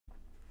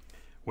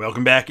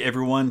Welcome back,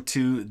 everyone,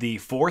 to the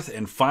fourth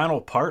and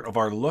final part of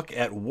our look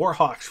at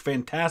Warhawk's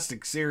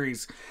fantastic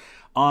series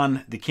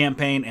on the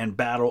campaign and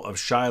Battle of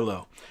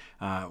Shiloh.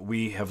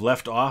 We have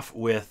left off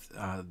with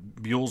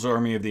Buell's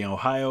Army of the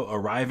Ohio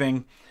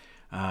arriving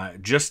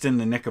just in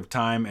the nick of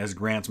time as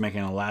Grant's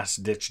making a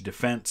last-ditch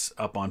defense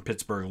up on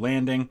Pittsburgh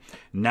Landing.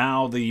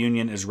 Now the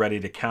Union is ready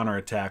to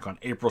counterattack on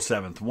April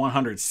 7th,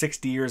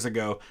 160 years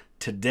ago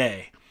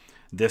today.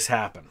 This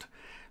happened.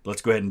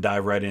 Let's go ahead and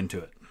dive right into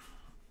it.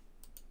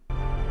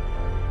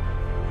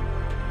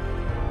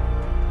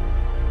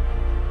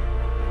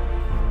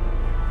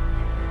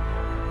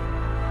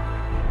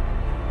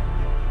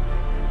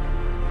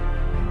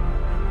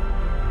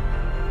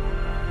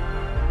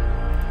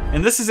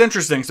 And this is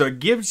interesting, so it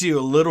gives you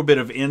a little bit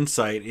of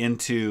insight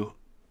into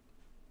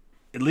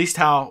at least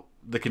how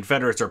the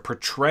Confederates are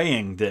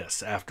portraying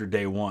this after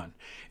day one.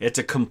 It's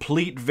a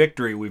complete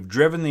victory. We've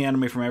driven the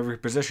enemy from every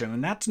position,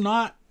 and that's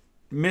not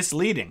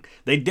misleading.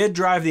 They did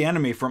drive the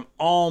enemy from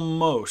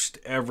almost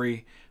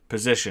every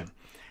position.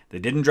 They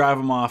didn't drive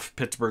them off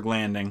Pittsburgh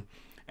Landing,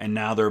 and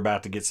now they're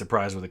about to get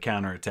surprised with a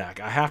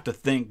counterattack. I have to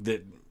think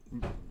that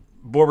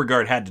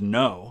Beauregard had to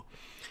know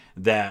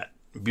that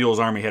Buell's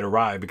army had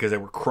arrived because they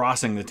were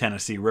crossing the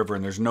Tennessee River,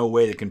 and there's no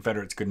way the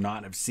Confederates could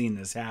not have seen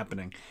this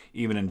happening,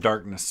 even in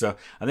darkness. So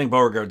I think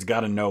Beauregard's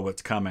got to know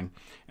what's coming,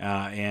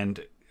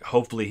 and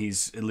hopefully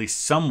he's at least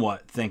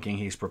somewhat thinking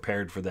he's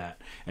prepared for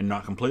that and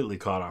not completely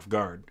caught off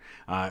guard,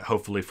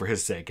 hopefully for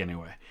his sake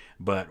anyway.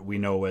 But we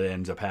know what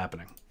ends up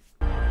happening.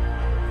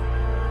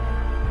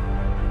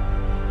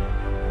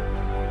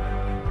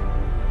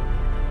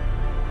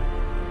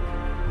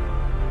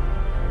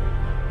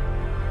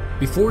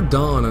 Before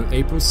dawn on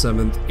April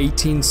 7,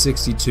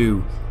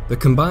 1862, the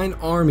combined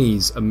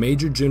armies of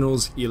Major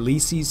Generals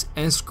Ulysses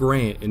S.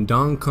 Grant and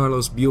Don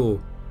Carlos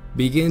Buell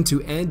began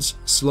to edge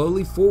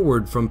slowly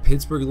forward from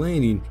Pittsburgh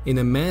Landing in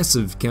a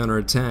massive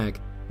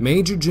counterattack.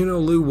 Major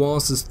General Lew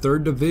Wallace's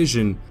 3rd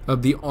Division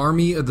of the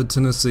Army of the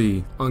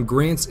Tennessee on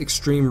Grant's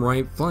extreme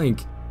right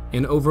flank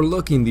and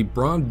overlooking the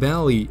broad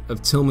valley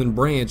of Tillman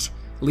Branch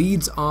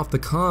leads off the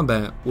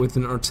combat with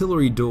an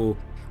artillery duel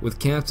with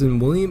Captain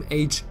William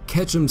H.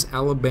 Ketchum's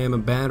Alabama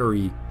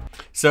Battery.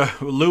 So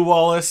Lew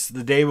Wallace,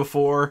 the day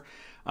before,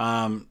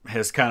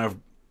 has kind of,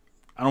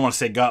 I don't want to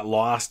say got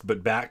lost,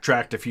 but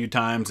backtracked a few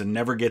times and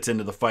never gets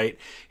into the fight.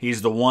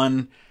 He's the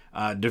one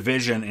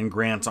division in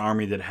Grant's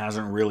army that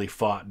hasn't really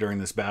fought during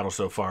this battle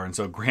so far. And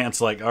so Grant's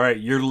like, all right,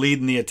 you're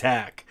leading the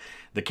attack,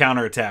 the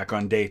counterattack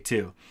on day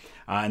 2.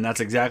 And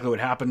that's exactly what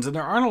happens. And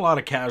there aren't a lot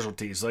of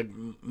casualties. Like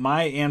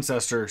my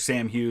ancestor,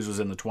 Sam Hughes, was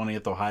in the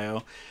 20th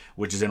Ohio,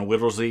 which is in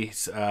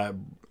Whittlesey's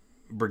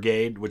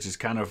brigade, which is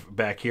kind of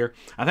back here.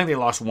 I think they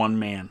lost 1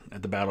 man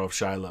at the Battle of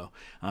Shiloh.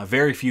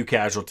 Very few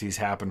casualties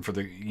happened for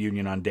the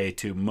Union on day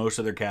 2. Most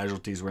of their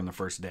casualties were in the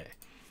first day.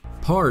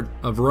 Part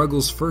of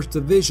Ruggles' 1st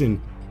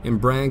Division and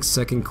Bragg's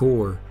 2nd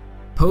Corps,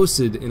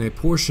 posted in a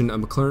portion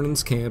of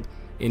McClernand's camp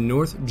in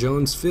North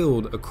Jones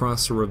Field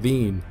across the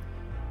ravine.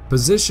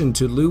 Positioned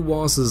to Lew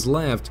Wallace's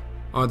left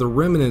are the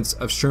remnants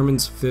of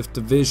Sherman's 5th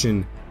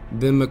Division,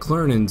 then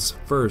McClernand's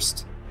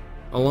 1st,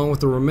 along with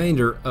the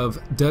remainder of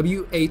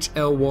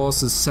W.H.L.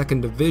 Wallace's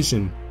 2nd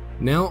Division,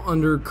 now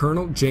under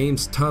Colonel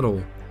James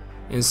Tuttle,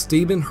 and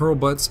Stephen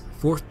Hurlbut's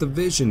 4th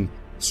Division,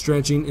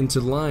 stretching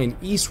into line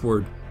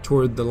eastward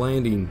toward the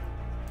landing.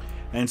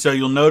 And so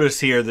you'll notice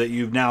here that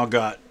you've now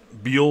got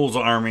Buell's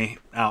army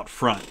out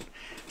front.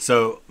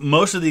 So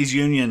most of these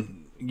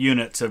Union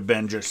units have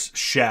been just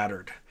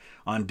shattered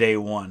on day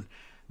 1.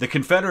 The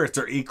Confederates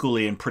are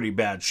equally in pretty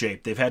bad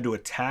shape. They've had to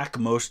attack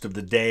most of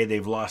the day.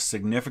 They've lost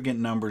significant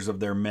numbers of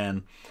their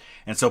men.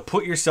 And so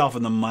put yourself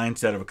in the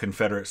mindset of a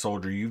Confederate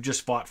soldier. You've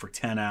just fought for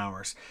 10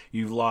 hours.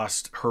 You've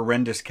lost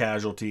horrendous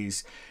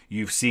casualties.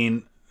 You've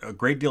seen a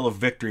great deal of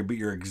victory, but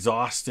you're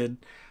exhausted.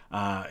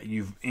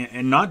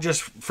 And not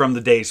just from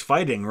the day's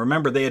fighting.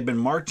 Remember, they had been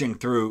marching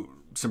through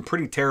some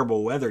pretty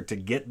terrible weather to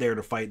get there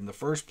to fight in the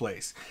first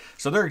place.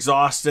 So they're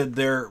exhausted.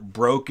 They're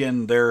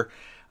broken. They're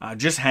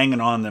just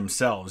hanging on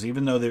themselves,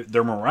 even though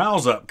their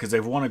morale's up because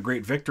they've won a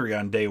great victory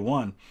on day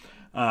 1.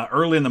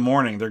 Early in the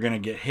morning, they're going to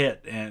get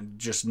hit and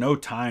just no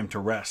time to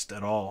rest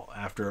at all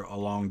after a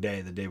long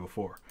day the day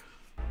before.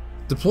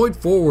 Deployed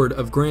forward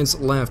of Grant's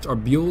left are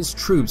Buell's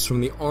troops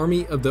from the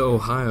Army of the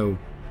Ohio.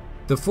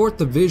 The 4th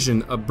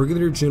Division of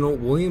Brigadier General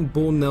William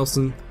Bull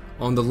Nelson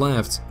on the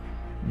left,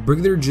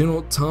 Brigadier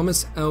General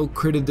Thomas L.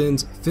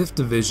 Crittenden's 5th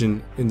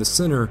Division in the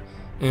center,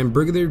 and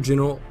Brigadier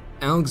General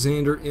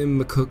Alexander M.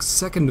 McCook's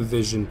 2nd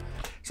Division.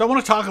 So I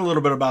want to talk a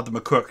little bit about the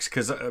McCooks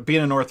because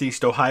being a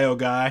Northeast Ohio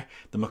guy,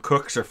 the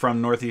McCooks are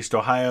from Northeast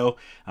Ohio.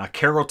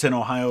 Carrollton,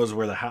 Ohio is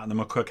where the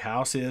McCook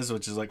house is,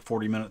 which is like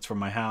 40 minutes from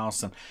my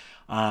house.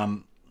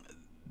 And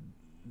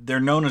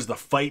they're known as the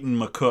Fightin'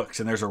 McCooks,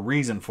 and there's a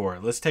reason for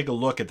it. Let's take a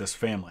look at this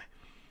family.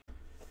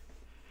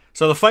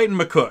 So the Fightin'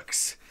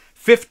 McCooks,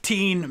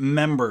 15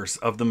 members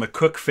of the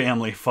McCook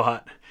family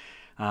fought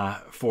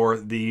for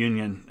the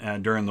Union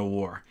during the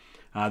war.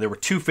 There were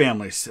 2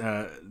 families.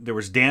 There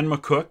was Dan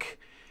McCook,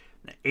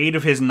 8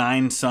 of his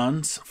 9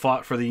 sons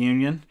fought for the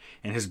Union,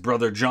 and his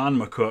brother John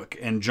McCook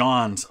and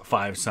John's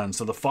 5 sons.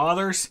 So the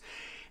fathers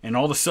and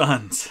all the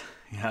sons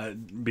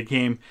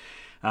became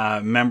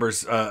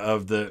members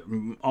of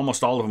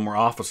almost all of them were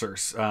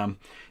officers.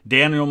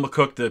 Daniel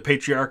McCook, the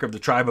patriarch of the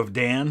tribe of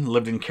Dan,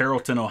 lived in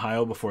Carrollton,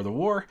 Ohio before the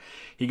war.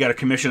 He got a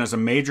commission as a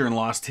major and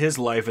lost his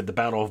life at the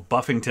Battle of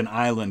Buffington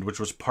Island, which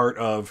was part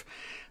of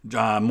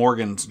John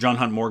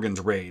Hunt Morgan's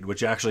raid,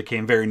 which actually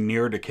came very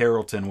near to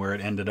Carrollton where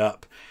it ended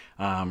up.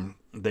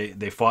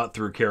 They fought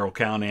through Carroll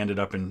County, ended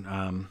up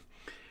in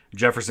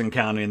Jefferson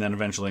County, and then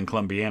eventually in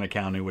Columbiana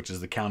County, which is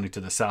the county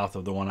to the south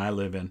of the one I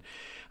live in.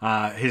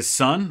 His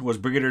son was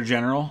Brigadier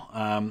General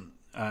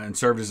and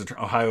served as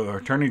Ohio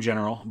Attorney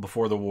General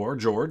before the war,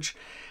 George.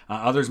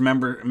 Others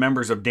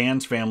members of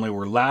Dan's family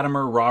were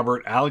Latimer,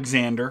 Robert,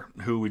 Alexander,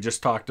 who we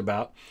just talked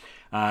about,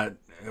 ended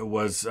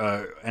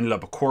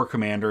up a corps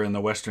commander in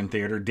the Western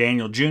Theater,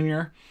 Daniel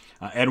Jr.,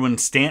 Edwin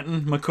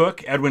Stanton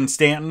McCook. Edwin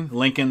Stanton,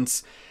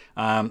 Lincoln's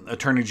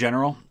Attorney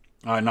General.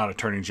 Not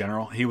Attorney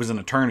General. He was an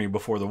attorney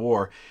before the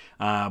war,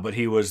 but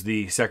he was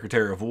the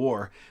Secretary of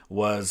War,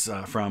 was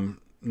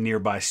from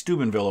nearby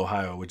Steubenville,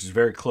 Ohio, which is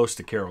very close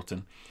to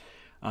Carrollton.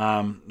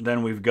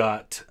 Then we've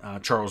got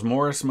Charles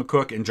Morris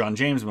McCook and John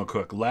James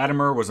McCook.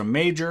 Latimer was a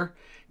major.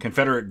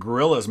 Confederate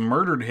guerrillas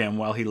murdered him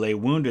while he lay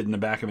wounded in the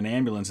back of an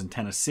ambulance in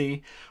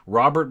Tennessee.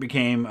 Robert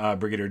became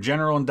Brigadier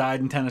General and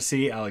died in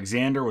Tennessee.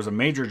 Alexander was a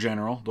major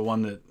general, the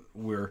one that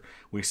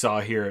we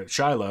saw here at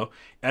Shiloh.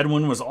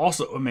 Edwin was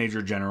also a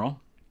major general.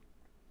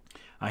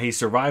 He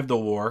survived the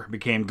war,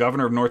 became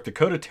governor of North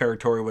Dakota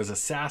Territory, was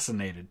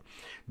assassinated.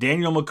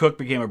 Daniel McCook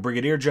became a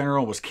brigadier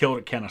general, was killed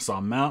at Kennesaw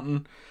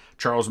Mountain.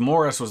 Charles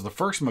Morris was the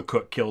first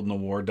McCook killed in the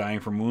war, dying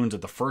from wounds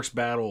at the First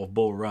Battle of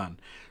Bull Run.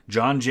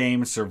 John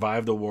James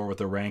survived the war with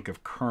the rank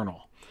of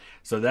colonel.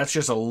 So that's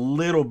just a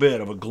little bit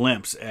of a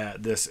glimpse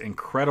at this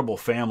incredible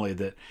family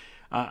that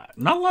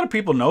not a lot of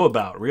people know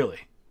about, really.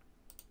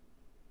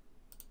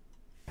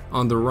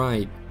 On the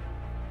right,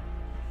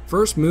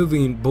 first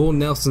moving Bull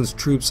Nelson's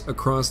troops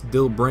across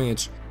Dill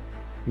Branch,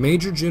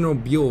 Major General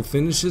Buell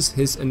finishes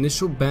his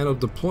initial battle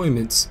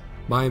deployments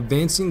by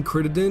advancing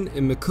Curradini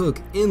and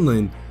McCook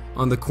inland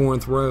on the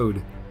Corinth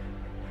Road,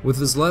 with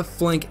his left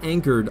flank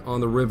anchored on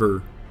the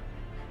river.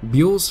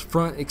 Buell's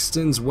front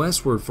extends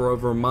westward for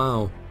over a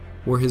mile,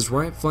 where his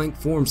right flank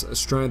forms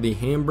astride the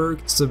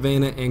Hamburg,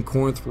 Savannah, and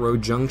Corinth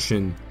Road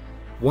junction,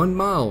 1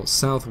 mile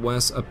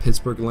southwest of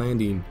Pittsburgh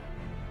Landing.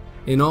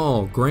 In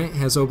all, Grant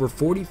has over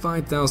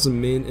 45,000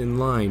 men in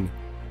line.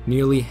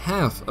 Nearly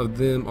half of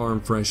them are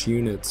in fresh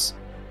units.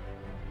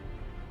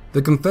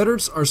 The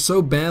Confederates are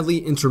so badly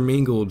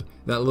intermingled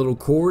that little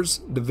corps,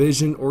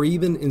 division, or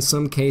even in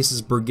some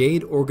cases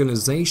brigade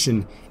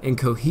organization and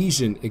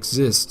cohesion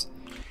exist.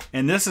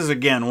 And this is,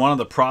 again, one of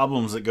the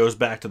problems that goes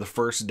back to the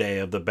first day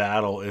of the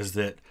battle, is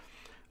that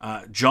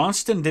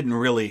Johnston didn't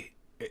really,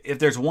 if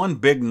there's one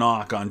big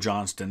knock on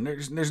Johnston,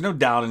 there's no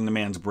doubting the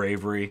man's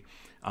bravery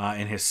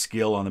and his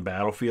skill on the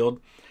battlefield,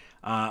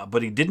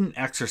 but he didn't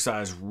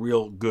exercise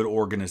real good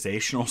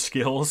organizational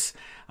skills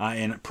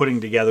in putting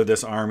together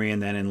this army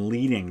and then in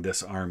leading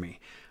this army.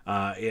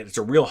 It's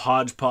a real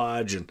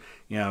hodgepodge, and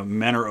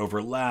men are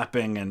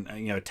overlapping, and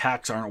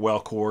attacks aren't well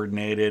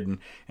coordinated,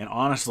 and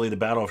honestly, the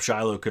Battle of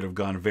Shiloh could have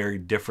gone very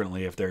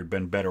differently if there had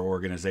been better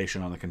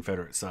organization on the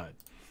Confederate side.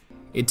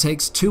 It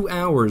takes 2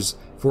 hours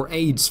for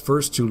aides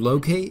first to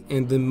locate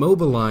and then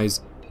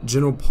mobilize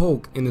General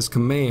Polk and his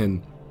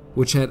command,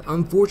 which had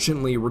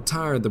unfortunately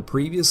retired the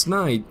previous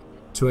night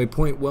to a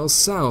point well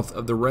south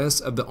of the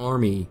rest of the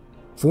army,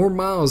 4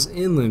 miles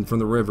inland from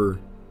the river.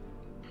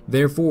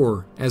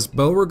 Therefore, as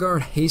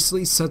Beauregard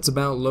hastily sets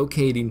about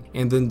locating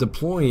and then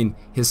deploying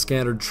his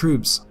scattered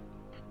troops,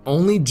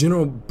 only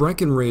General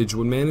Breckinridge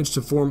would manage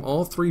to form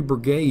all 3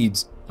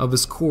 brigades of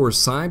his corps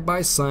side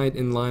by side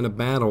in line of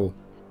battle.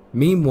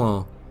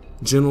 Meanwhile,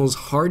 Generals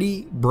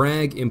Hardee,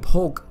 Bragg, and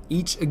Polk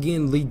each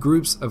again lead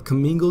groups of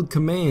commingled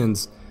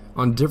commands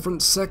on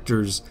different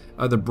sectors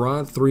of the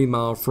broad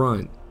 3-mile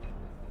front.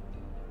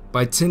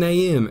 By 10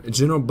 a.m.,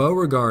 General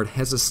Beauregard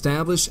has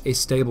established a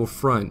stable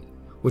front,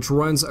 which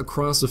runs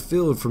across the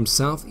field from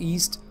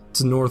southeast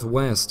to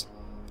northwest,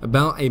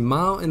 about 1.5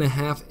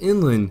 miles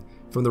inland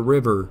from the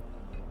river.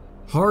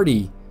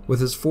 Hardee, with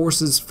his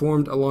forces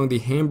formed along the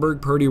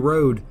Hamburg-Purdy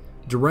Road,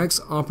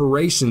 directs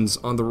operations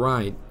on the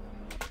right.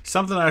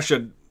 Something I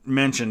should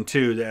mention,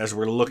 too, as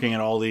we're looking at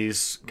all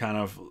these kind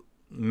of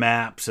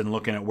maps and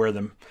looking at where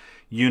the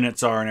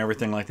units are and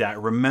everything like that,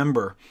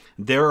 remember,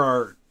 there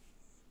are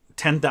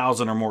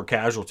 10,000 or more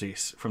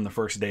casualties from the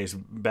first day's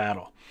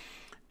battle.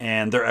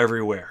 And they're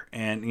everywhere.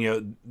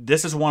 And,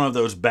 this is one of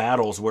those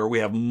battles where we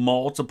have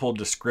multiple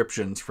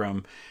descriptions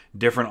from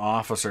different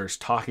officers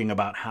talking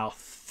about how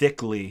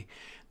thickly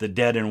the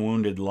dead and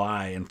wounded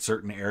lie in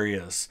certain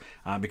areas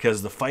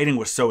because the fighting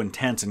was so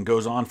intense and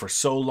goes on for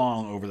so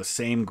long over the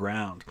same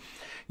ground.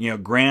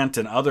 Grant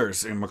and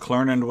others, and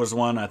McClernand was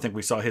one, I think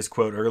we saw his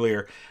quote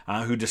earlier,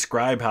 who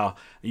describe how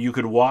you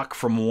could walk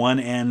from one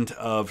end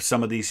of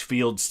some of these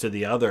fields to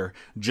the other,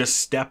 just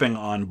stepping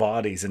on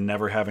bodies and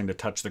never having to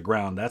touch the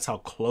ground. That's how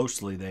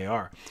closely they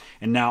are.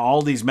 And now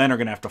all these men are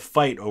going to have to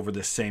fight over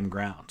this same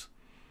ground.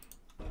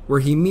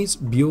 Where he meets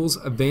Buell's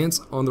advance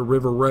on the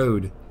River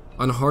Road.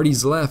 On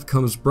Hardee's left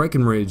comes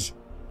Breckinridge,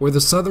 where the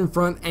southern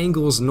front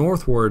angles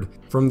northward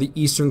from the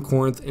eastern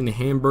Corinth and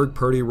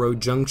Hamburg-Purdy Road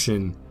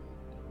junction.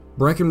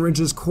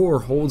 Breckinridge's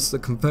corps holds the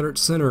Confederate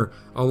center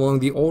along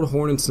the Old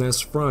Hornets'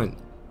 Nest front.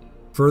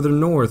 Further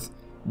north,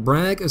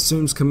 Bragg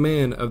assumes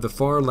command of the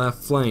far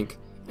left flank,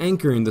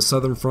 anchoring the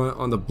southern front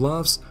on the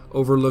bluffs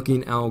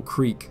overlooking Owl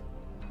Creek.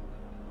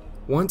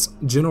 Once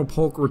General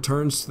Polk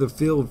returns to the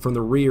field from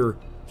the rear,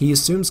 he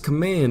assumes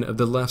command of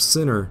the left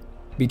center,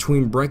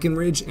 between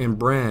Breckinridge and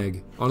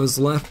Bragg. On his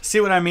left... See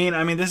what I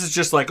mean? This is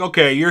just like,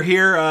 okay, you're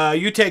here,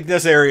 you take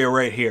this area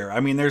right here.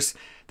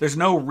 There's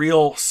no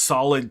real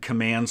solid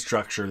command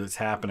structure that's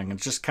happening.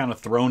 It's just kind of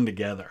thrown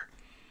together.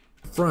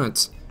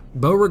 Front,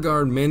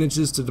 Beauregard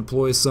manages to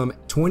deploy some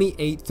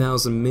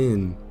 28,000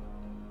 men.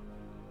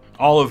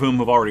 All of whom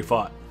have already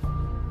fought.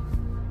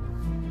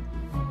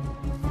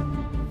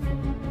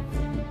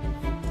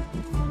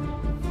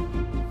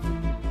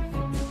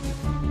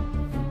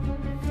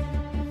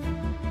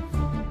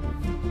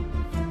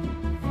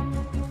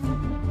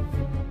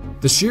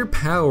 The sheer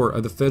power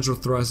of the Federal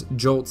thrust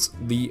jolts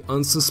the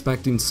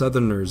unsuspecting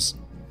Southerners.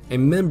 A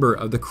member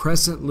of the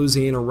Crescent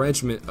Louisiana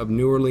Regiment of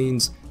New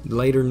Orleans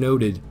later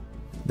noted,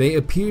 "They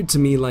appeared to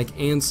me like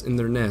ants in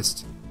their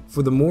nest,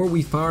 for the more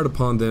we fired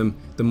upon them,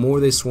 the more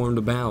they swarmed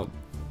about.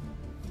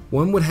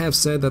 One would have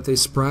said that they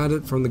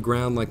sprouted from the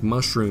ground like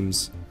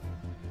mushrooms."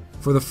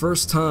 For the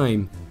first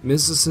time,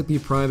 Mississippi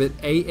Private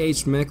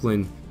A.H.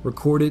 Mecklin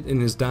recorded in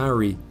his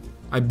diary,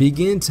 "I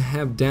began to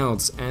have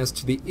doubts as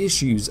to the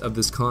issues of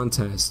this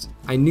contest.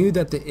 I knew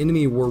that the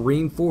enemy were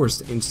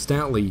reinforced and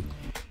stoutly."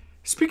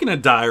 Speaking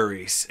of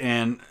diaries,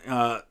 and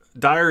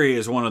diary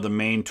is one of the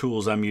main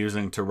tools I'm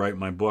using to write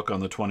my book on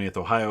the 20th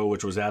Ohio,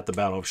 which was at the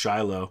Battle of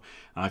Shiloh,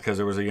 because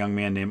there was a young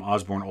man named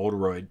Osborne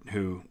Oldroyd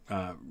who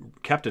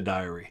kept a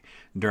diary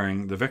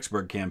during the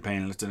Vicksburg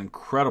campaign, and it's an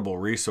incredible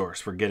resource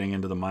for getting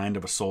into the mind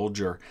of a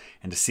soldier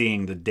and to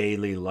seeing the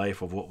daily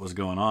life of what was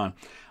going on.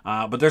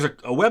 But there's a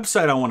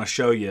website I want to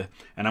show you,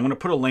 and I'm going to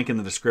put a link in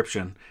the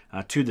description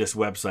to this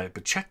website.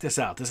 But check this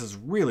out. This is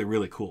really,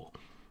 really cool.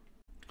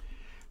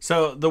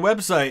 So the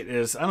website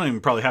is, I don't even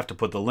probably have to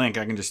put the link.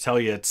 I can just tell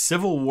you it's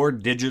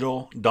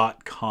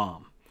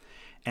civilwardigital.com.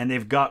 And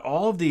they've got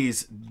all of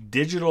these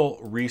digital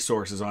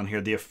resources on here.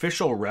 The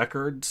official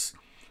records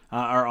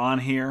are on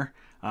here.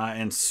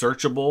 And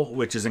searchable,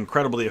 which is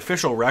incredible. The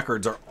official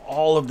records are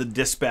all of the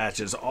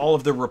dispatches, all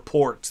of the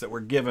reports that were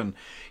given.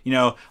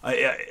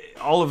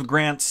 All of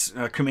Grant's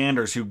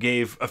commanders who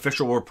gave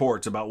official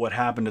reports about what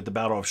happened at the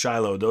Battle of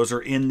Shiloh, those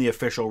are in the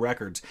official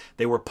records.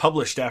 They were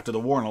published after the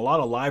war, and a lot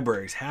of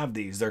libraries have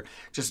these. They're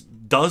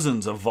just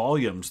dozens of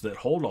volumes that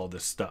hold all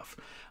this stuff.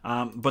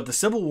 But the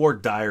Civil War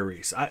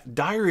diaries,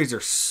 diaries are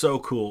so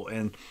cool,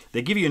 and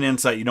they give you an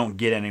insight you don't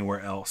get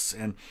anywhere else.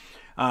 And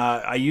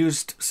I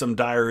used some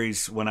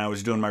diaries when I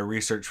was doing my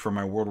research for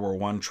my World War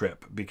I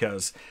trip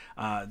because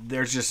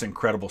there's just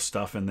incredible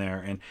stuff in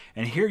there.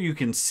 And here you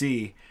can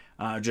see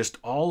just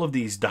all of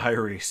these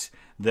diaries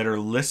that are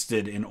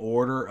listed in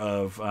order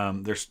of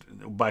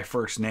by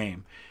first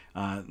name.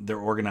 They're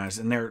organized,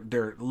 and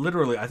they're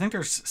literally, I think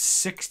there's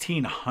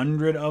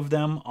 1,600 of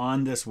them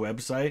on this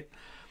website.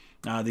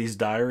 These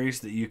diaries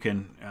that you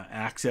can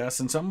access,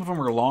 and some of them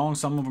are long,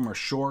 some of them are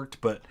short,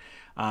 but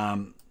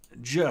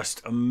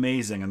just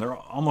amazing, and they're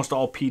almost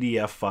all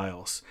PDF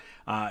files.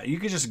 You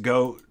could just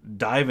go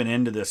diving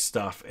into this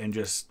stuff, and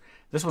this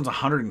one's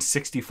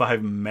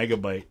 165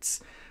 megabytes,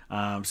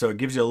 so it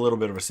gives you a little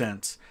bit of a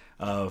sense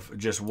of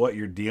just what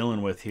you're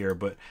dealing with here.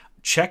 But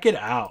check it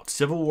out,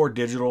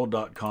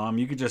 civilwardigital.com.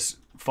 You could just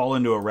fall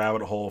into a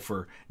rabbit hole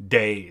for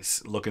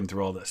days looking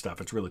through all that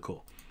stuff. It's really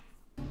cool.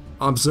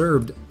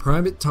 Observed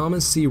Private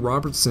Thomas C.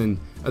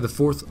 Robertson of the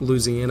 4th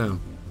Louisiana.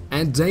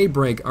 At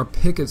daybreak, our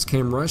pickets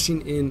came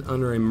rushing in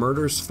under a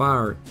murderous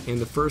fire, and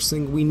the first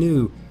thing we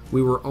knew,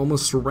 we were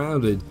almost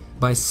surrounded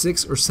by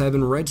 6 or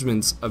 7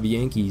 regiments of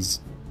Yankees.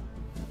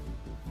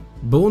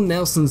 Bull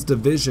Nelson's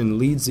division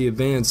leads the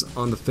advance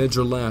on the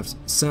Federal left,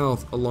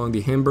 south along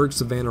the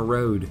Hamburg-Savannah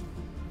Road.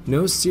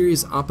 No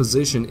serious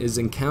opposition is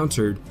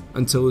encountered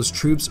until his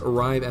troops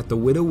arrive at the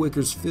Widow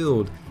Wicker's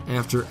Field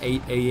after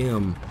 8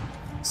 a.m.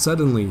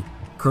 Suddenly,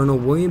 Colonel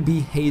William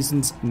B.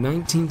 Hazen's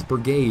 19th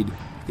Brigade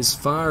is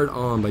fired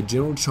on by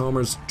General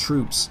Chalmers'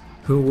 troops,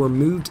 who were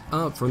moved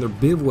up from their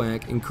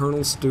bivouac in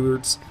Colonel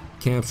Stewart's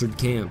captured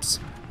camps.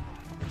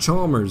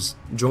 Chalmers,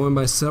 joined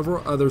by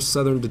several other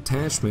Southern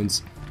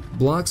detachments,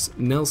 blocks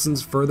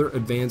Nelson's further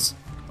advance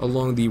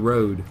along the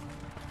road.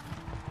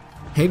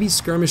 Heavy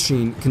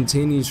skirmishing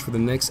continues for the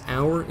next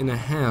hour and a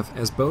half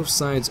as both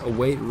sides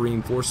await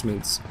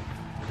reinforcements.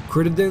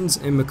 Curradini's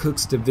and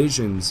McCook's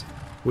divisions,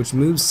 which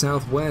moved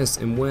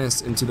southwest and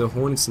west into the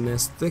Hornets'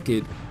 Nest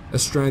thicket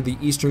astride the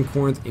eastern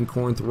Corinth and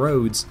Corinth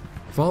roads,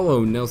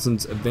 follow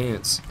Nelson's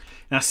advance.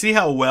 Now see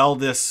how well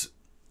this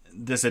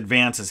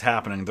advance is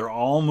happening. They're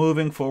all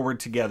moving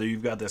forward together.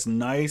 You've got this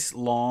nice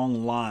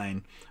long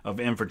line of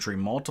infantry,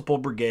 multiple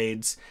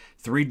brigades,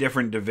 3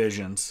 different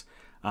divisions,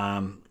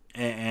 and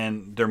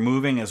they're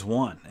moving as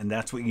one. And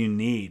that's what you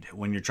need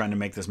when you're trying to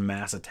make this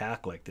mass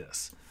attack like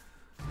this.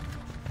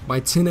 By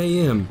 10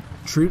 a.m.,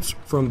 troops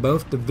from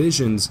both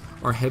divisions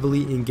are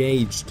heavily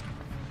engaged.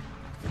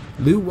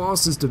 Lew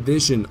Wallace's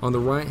division on the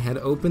right had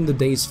opened the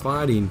day's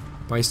fighting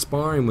by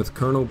sparring with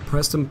Colonel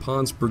Preston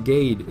Pond's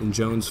brigade in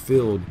Jones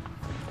Field.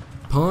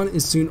 Pond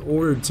is soon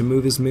ordered to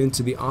move his men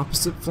to the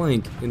opposite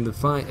flank in the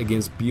fight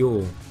against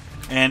Buell.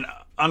 And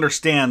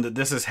understand that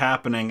this is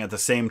happening at the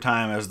same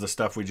time as the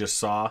stuff we just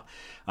saw,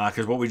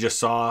 because what we just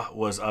saw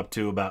was up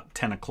to about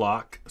 10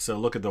 o'clock. So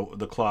look at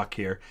the clock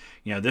here.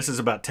 You know, this is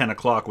about 10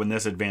 o'clock when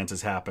this advance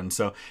has happened.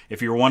 So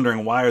if you're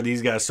wondering why are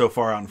these guys so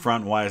far out in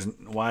front,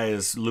 why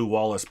is Lew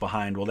Wallace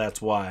behind? Well,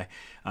 that's why,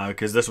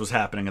 because this was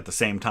happening at the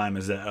same time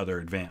as that other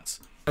advance.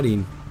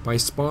 By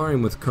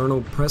sparring with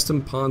Colonel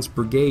Preston Pond's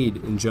brigade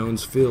in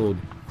Jones Field.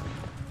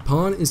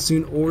 Pond is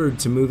soon ordered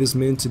to move his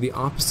men to the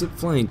opposite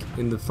flank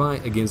in the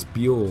fight against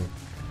Buell.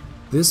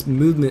 This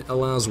movement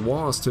allows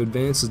Wallace to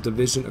advance his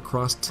division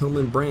across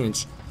Tillman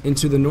Branch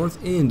into the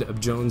north end of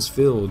Jones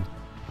Field.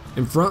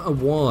 In front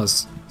of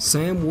Wallace,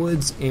 Sam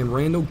Wood's and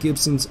Randall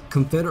Gibson's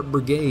Confederate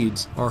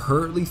brigades are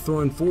hurriedly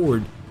thrown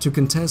forward to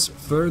contest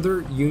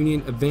further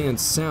Union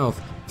advance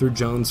south through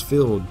Jones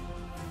Field.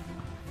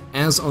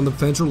 As on the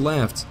Federal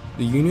left,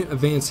 the Union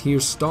advance here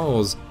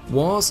stalls.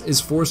 Wallace is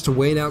forced to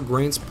wait out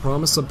Grant's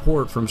promised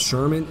support from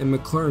Sherman and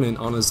McClernand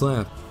on his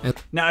left.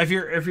 Now, if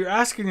you're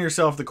asking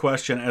yourself the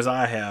question, as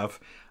I have,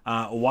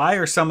 why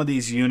are some of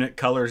these unit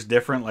colors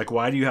different? Like,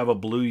 why do you have a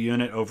blue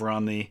unit over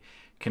on the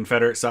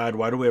Confederate side?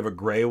 Why do we have a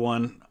gray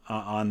one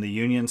on the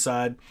Union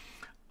side?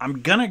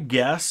 I'm gonna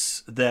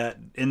guess that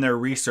in their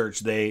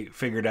research they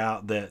figured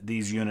out that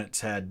these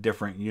units had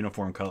different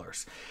uniform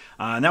colors.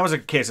 And that was a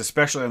case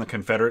especially on the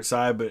Confederate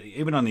side, but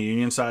even on the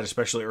Union side,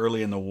 especially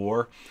early in the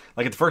war.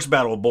 Like at the first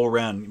battle of Bull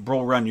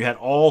Run, you had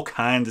all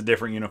kinds of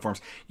different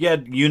uniforms. You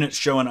had units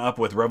showing up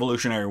with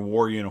Revolutionary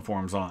War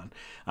uniforms on.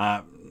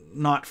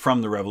 Not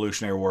from the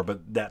Revolutionary War,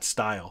 but that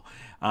style.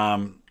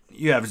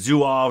 You have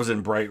Zouaves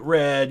in bright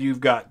red, you've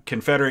got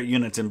Confederate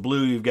units in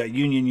blue, you've got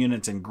Union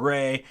units in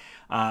gray.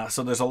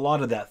 So there's a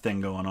lot of that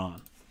thing going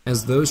on.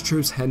 As those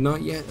troops had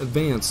not yet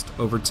advanced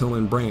over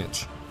Tillman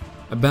Branch.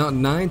 About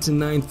 9 to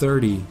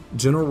 9:30,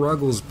 General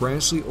Ruggles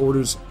branchly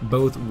orders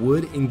both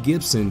Wood and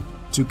Gibson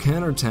to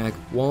counterattack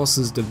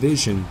Wallace's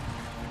division.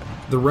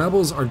 The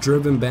rebels are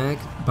driven back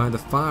by the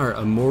fire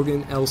of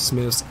Morgan L.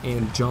 Smith's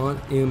and John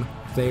M.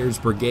 Thayer's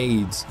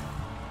brigades,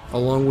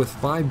 along with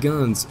 5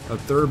 guns of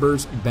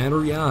Thurber's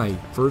Battery I,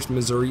 1st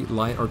Missouri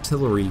Light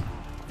Artillery,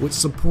 which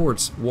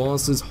supports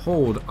Wallace's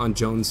hold on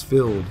Jones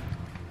Field.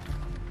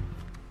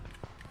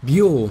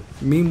 Buell,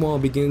 meanwhile,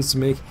 begins to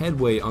make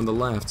headway on the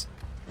left.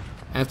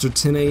 After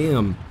 10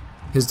 a.m.,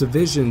 his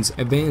divisions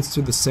advance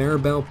to the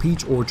Sarabelle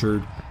Peach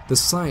Orchard, the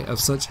site of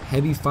such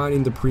heavy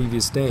fighting the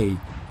previous day.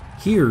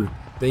 Here,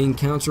 they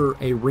encounter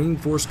a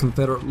reinforced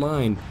Confederate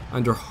line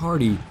under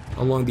Hardee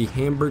along the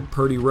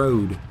Hamburg-Purdy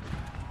Road.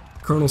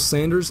 Colonel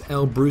Sanders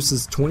L.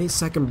 Bruce's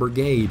 22nd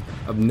Brigade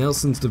of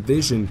Nelson's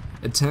division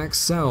attacks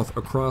south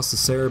across the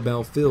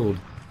Sarabelle Field,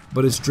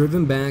 but is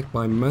driven back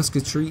by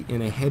musketry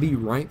and a heavy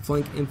right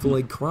flank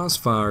enfilade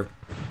crossfire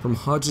from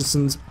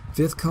Hodgson's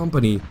 5th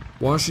Company,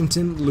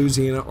 Washington,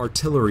 Louisiana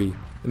Artillery,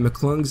 and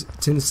McClung's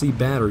Tennessee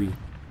Battery,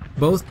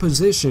 both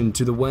positioned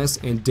to the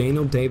west and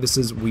Daniel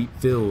Davis's wheat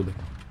field.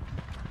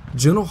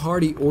 General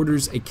Hardee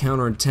orders a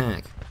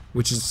counterattack,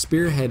 which is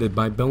spearheaded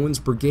by Bowen's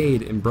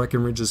brigade and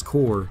Breckinridge's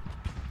corps,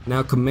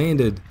 now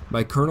commanded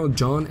by Colonel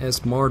John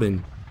S.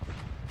 Martin.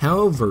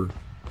 However,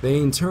 they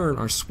in turn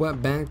are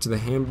swept back to the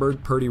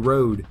Hamburg-Purdy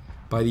Road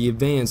by the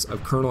advance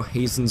of Colonel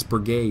Hazen's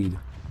brigade.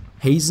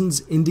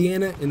 Hazen's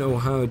Indiana and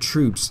Ohio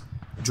troops,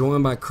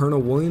 joined by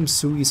Colonel William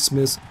Sooy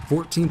Smith's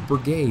 14th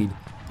Brigade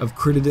of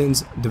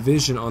Curradini's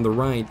division on the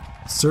right,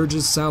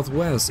 surges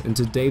southwest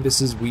into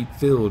Davis's wheat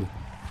field,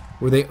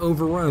 where they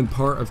overrun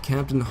part of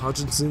Captain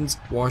Hodgson's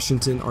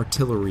Washington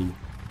artillery.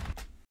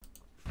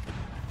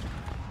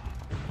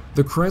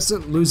 The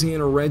Crescent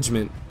Louisiana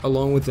Regiment,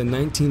 along with the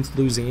 19th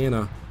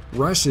Louisiana,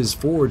 rushes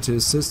forward to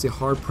assist the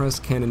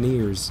hard-pressed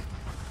cannoneers.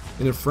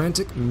 In a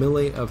frantic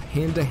melee of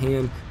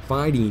hand-to-hand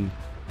fighting,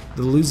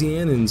 the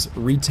Louisianans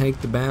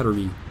retake the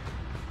battery.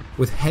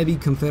 With heavy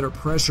Confederate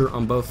pressure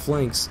on both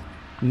flanks,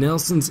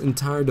 Nelson's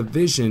entire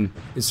division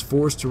is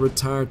forced to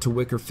retire to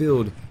Wicker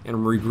Field and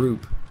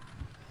regroup.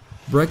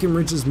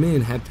 Breckinridge's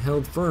men have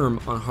held firm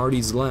on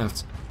Hardee's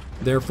left.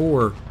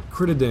 Therefore,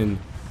 Curradini,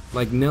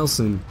 like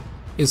Nelson,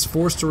 is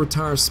forced to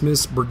retire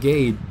Smith's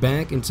brigade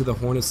back into the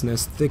Hornets'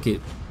 Nest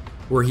thicket,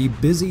 where he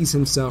busies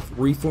himself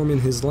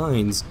reforming his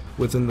lines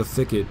within the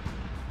thicket.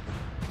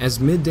 As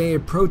midday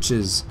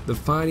approaches, the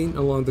fighting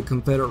along the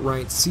Confederate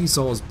right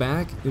seesaws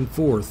back and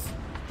forth.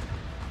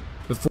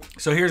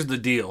 So here's the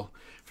deal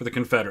for the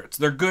Confederates.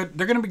 They're good.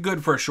 They're going to be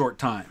good for a short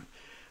time.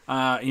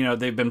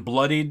 They've been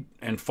bloodied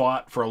and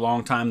fought for a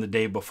long time the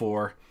day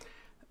before.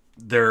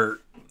 They're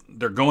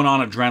going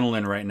on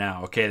adrenaline right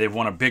now. Okay, they've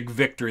won a big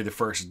victory the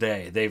first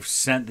day. They've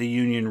sent the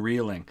Union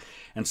reeling.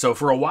 And so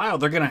for a while,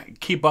 they're going to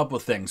keep up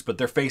with things, but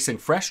they're facing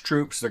fresh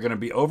troops. They're going to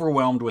be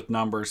overwhelmed with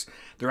numbers.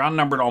 They're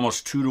outnumbered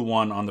almost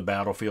 2-to-1 on the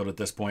battlefield at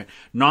this point.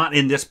 Not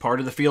in this part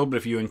of the field, but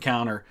if you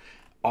encounter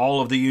all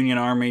of the Union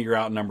Army, you're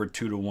outnumbered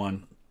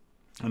 2-to-1.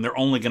 And they're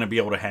only going to be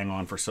able to hang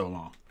on for so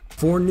long.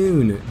 Before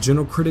noon,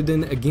 General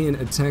Curradini again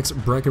attacks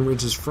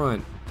Breckinridge's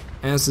front,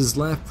 as his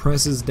left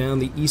presses down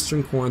the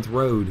eastern Corinth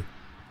Road.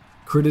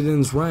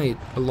 Curradini's right,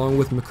 along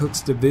with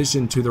McCook's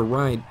division to the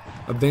right,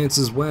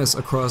 advances west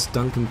across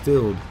Duncan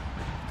Field.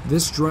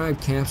 This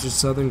drive captures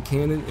southern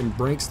cannon and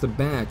breaks the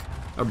back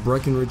of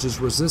Breckinridge's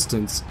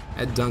resistance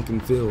at Duncan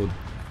Field.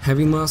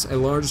 Having lost a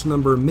large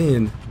number of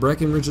men,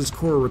 Breckinridge's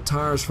corps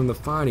retires from the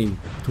fighting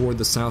toward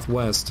the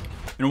southwest.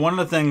 And one of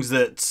the things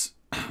that's,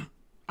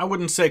 I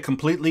wouldn't say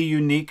completely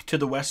unique to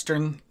the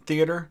Western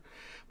theater,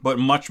 but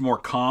much more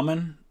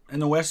common in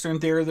the Western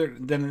theater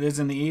than it is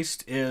in the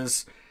East,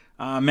 is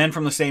men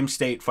from the same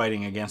state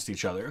fighting against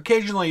each other.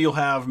 Occasionally you'll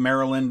have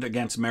Maryland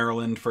against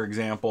Maryland, for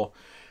example,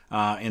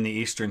 in the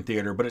Eastern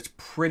theater, but it's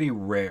pretty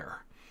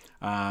rare.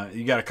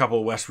 You got a couple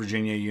of West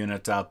Virginia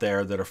units out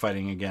there that are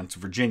fighting against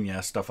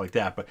Virginia, stuff like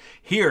that. But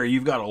here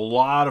you've got a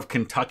lot of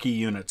Kentucky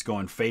units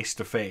going face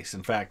to face.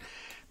 In fact,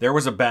 there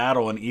was a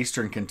battle in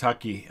eastern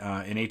Kentucky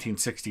in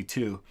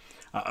 1862,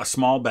 a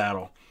small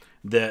battle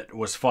that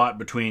was fought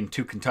between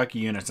two Kentucky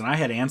units. And I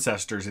had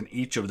ancestors in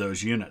each of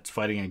those units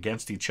fighting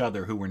against each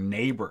other who were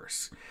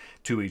neighbors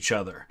to each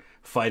other,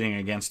 fighting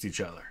against each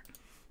other.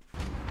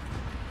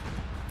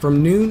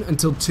 From noon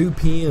until 2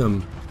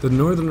 p.m., the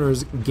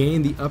Northerners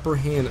gained the upper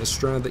hand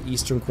astride the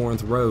eastern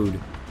Corinth Road,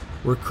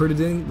 where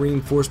Curradini,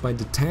 reinforced by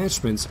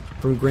detachments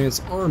from Grant's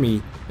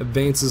army,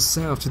 advances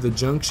south to the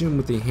junction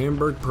with the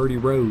Hamburg-Purdy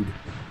Road.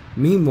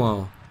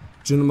 Meanwhile,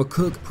 General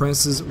McCook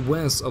presses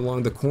west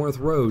along the Corinth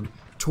Road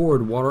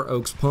toward Water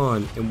Oaks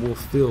Pond and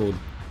Wolf Field.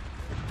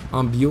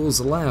 On Buell's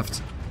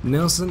left,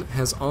 Nelson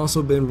has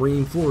also been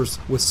reinforced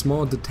with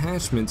small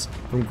detachments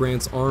from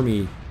Grant's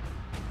army.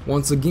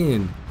 Once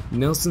again,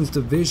 Nelson's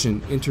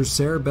division enters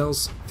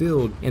Sarabell's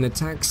Field and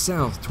attacks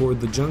south toward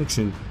the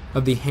junction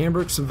of the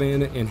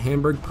Hamburg-Savannah and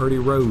Hamburg-Purdy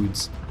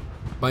roads.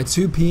 By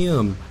 2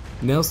 p.m.,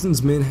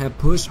 Nelson's men have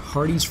pushed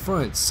Hardee's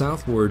front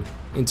southward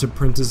into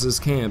Prentice's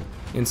camp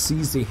and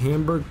seized the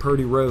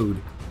Hamburg-Purdy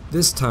road.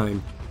 This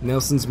time,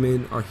 Nelson's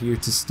men are here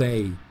to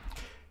stay.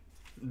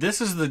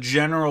 This is the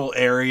general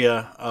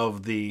area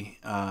of the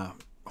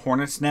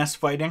Hornets' Nest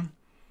fighting.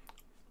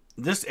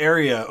 This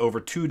area over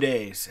 2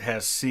 days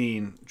has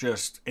seen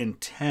just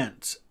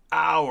intense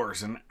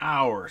hours and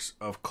hours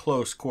of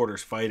close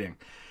quarters fighting.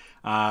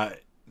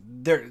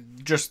 There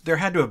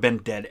had to have been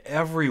dead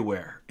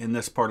everywhere in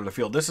this part of the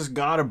field. This has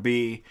got to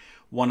be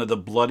one of the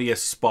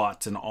bloodiest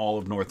spots in all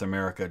of North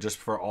America, just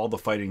for all the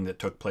fighting that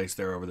took place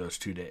there over those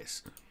 2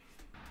 days.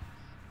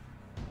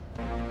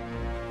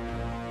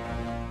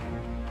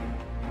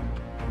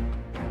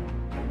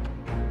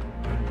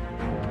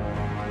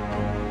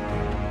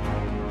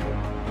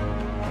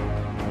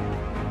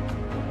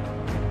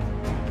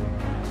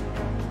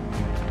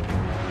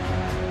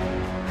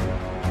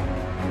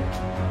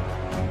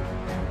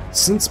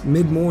 Since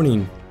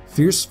mid-morning,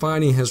 fierce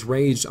fighting has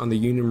raged on the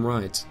Union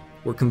right,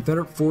 where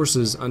Confederate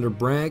forces under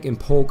Bragg and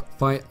Polk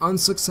fight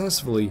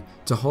unsuccessfully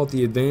to halt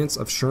the advance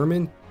of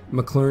Sherman,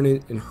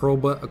 McClernand, and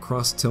Hurlbut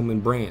across Tillman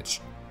Branch.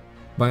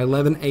 By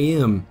 11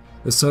 a.m.,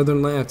 the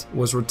Southern left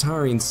was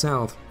retiring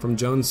south from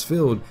Jones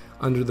Field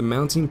under the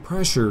mounting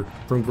pressure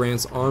from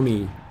Grant's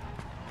army.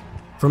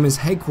 From his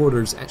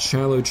headquarters at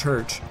Shiloh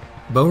Church,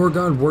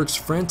 Beauregard works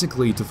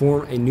frantically to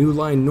form a new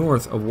line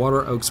north of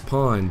Water Oaks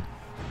Pond.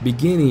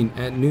 Beginning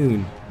at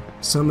noon,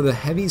 some of the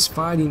heaviest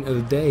fighting of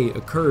the day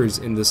occurs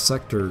in this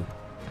sector.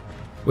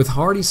 With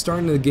Hardee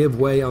starting to give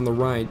way on the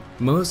right,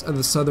 most of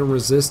the Southern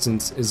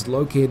resistance is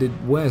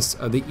located west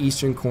of the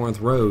eastern Corinth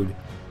Road,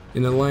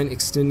 in a line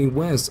extending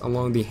west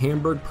along the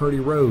Hamburg-Purdy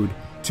Road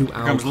to Owl Creek.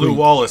 Here comes Lew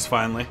Wallace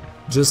finally.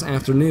 Just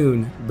after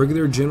noon,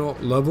 Brigadier General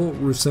Lovell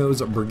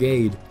Rousseau's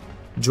brigade,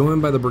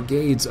 joined by the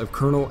brigades of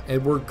Colonel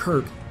Edward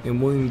Kirk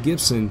and William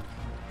Gibson,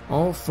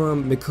 all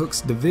from McCook's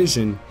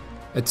division,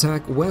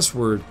 attack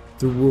westward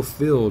through Wolf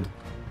Field,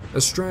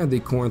 astride the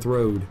Corinth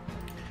Road.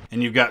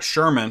 And you've got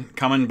Sherman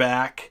coming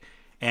back,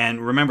 and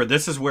remember,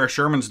 this is where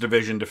Sherman's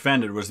division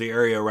defended, was the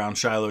area around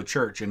Shiloh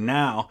Church, and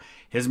now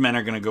his men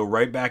are going to go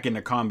right back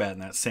into combat in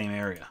that same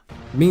area.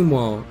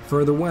 Meanwhile,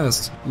 further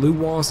west, Lew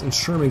Wallace and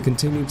Sherman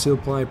continue to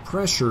apply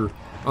pressure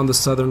on the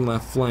southern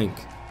left flank.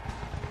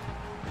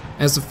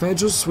 As the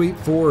Federals sweep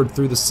forward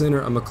through the center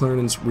of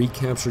McClernand's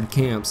recaptured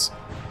camps,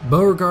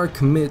 Beauregard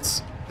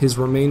commits his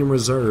remaining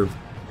reserve,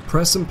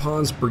 Preston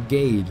Pond's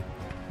brigade.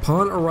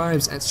 Pond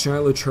arrives at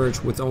Shiloh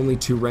Church with only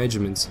 2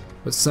 regiments,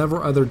 but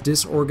several other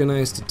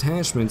disorganized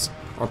detachments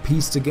are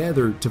pieced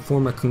together to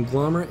form a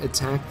conglomerate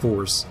attack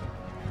force.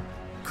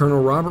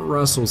 Colonel Robert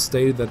Russell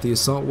stated that the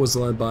assault was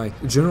led by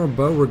General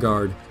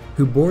Beauregard,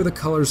 who bore the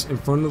colors in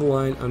front of the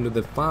line under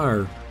the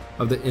fire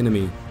of the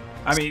enemy.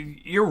 I mean,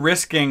 you're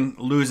risking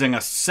losing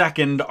a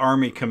second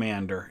army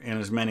commander in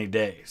as many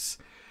days.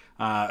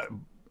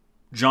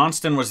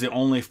 Johnston was the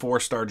only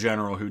 4-star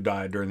general who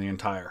died during the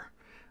entire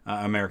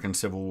American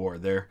Civil War.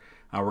 There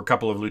were a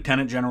couple of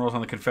lieutenant generals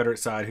on the Confederate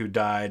side who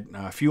died.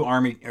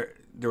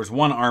 There was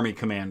one army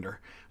commander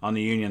on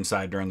the Union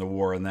side during the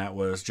war, and that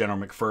was General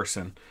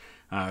McPherson,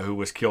 who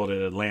was killed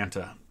at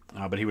Atlanta.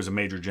 But he was a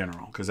major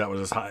general, because that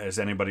was as high as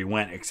anybody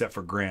went except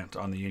for Grant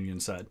on the Union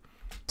side.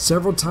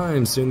 Several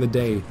times during the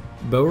day,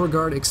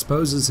 Beauregard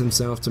exposes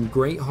himself to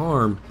great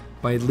harm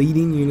by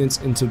leading units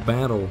into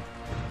battle.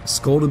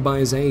 Scolded by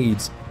his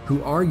aides,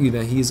 who argue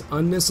that he is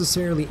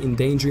unnecessarily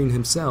endangering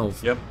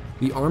himself,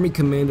 the army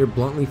commander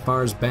bluntly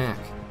fires back.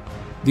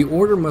 The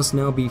order must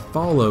now be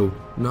follow,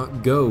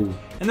 not go.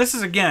 And this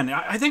is, again,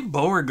 I think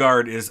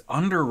Beauregard is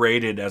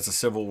underrated as a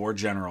Civil War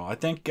general. I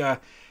think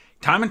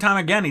time and time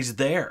again he's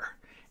there.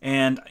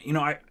 And, you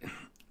know,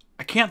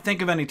 I can't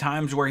think of any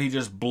times where he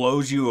just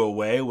blows you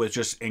away with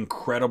just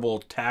incredible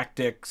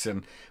tactics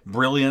and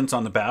brilliance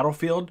on the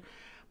battlefield.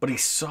 But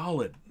he's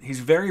solid. He's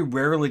very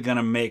rarely going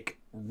to make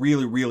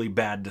really, really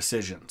bad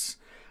decisions.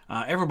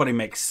 Everybody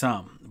makes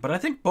some. But I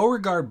think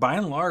Beauregard, by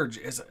and large,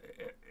 is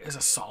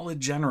a solid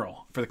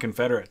general for the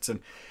Confederates. And,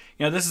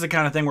 you know, this is the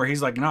kind of thing where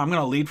he's like, no, I'm going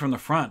to lead from the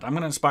front. I'm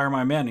going to inspire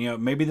my men. You know,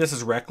 maybe this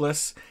is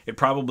reckless. It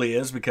probably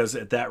is, because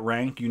at that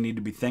rank, you need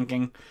to be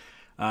thinking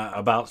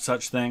about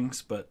such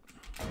things. But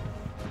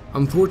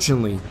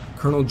unfortunately,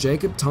 Colonel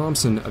Jacob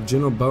Thompson of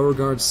General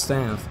Beauregard's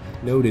staff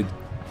noted,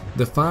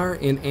 "The fire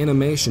and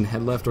animation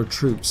had left our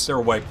troops. They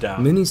were wiped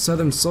out. Many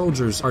Southern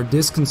soldiers are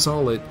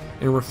disconsolate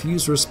and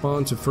refuse to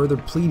respond to further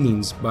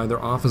pleadings by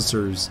their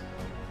officers."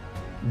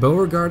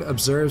 Beauregard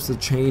observes the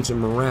change in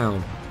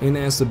morale, and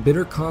as the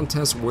bitter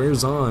contest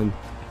wears on,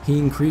 he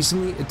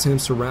increasingly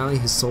attempts to rally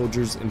his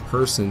soldiers in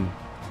person.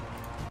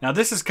 Now,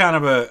 this is kind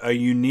of a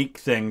unique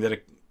thing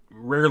that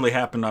rarely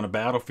happened on a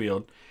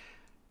battlefield.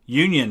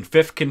 Union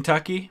 5th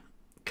Kentucky,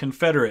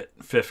 Confederate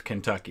 5th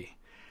Kentucky.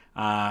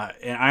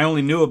 And I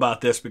only knew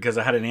about this because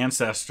I had an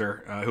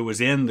ancestor who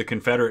was in the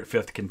Confederate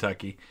 5th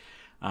Kentucky.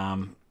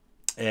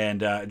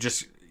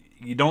 Just,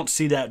 you don't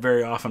see that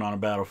very often on a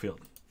battlefield.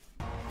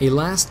 A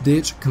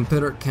last-ditch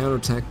Confederate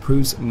counterattack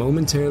proves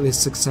momentarily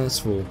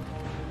successful.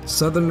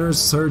 Southerners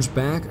surge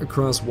back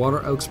across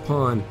Water Oaks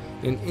Pond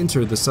and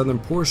enter the southern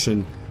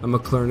portion of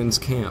McClernand's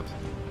camp,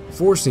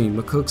 forcing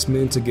McCook's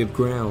men to give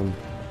ground.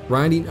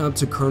 Riding up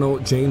to Colonel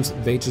James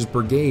Veitch's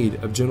brigade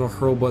of General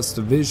Hurlbut's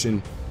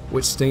division,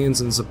 which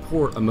stands in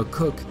support of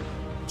McCook,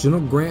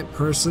 General Grant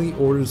personally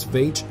orders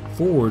Veitch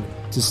forward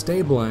to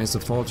stabilize the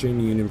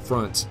faltering Union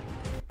front.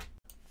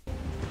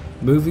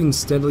 Moving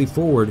steadily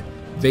forward,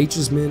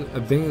 Veitch's men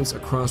advance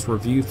across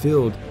Review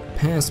Field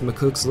past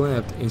McCook's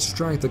left and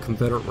strike the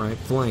Confederate right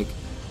flank.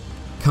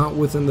 Caught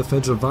within the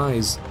Federal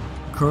vise,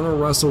 Colonel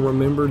Russell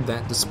remembered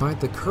that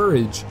despite the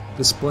courage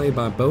displayed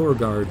by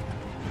Beauregard,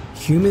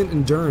 human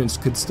endurance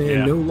could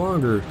stand no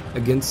longer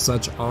against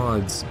such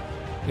odds,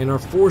 and our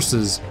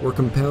forces were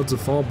compelled to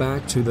fall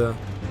back to the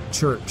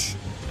church.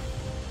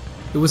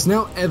 It was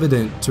now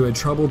evident to a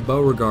troubled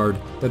Beauregard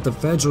that the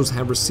Federals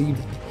had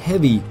received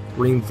heavy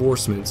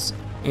reinforcements,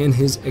 and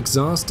his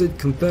exhausted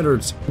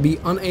Confederates would be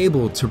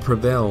unable to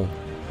prevail.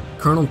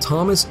 Colonel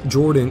Thomas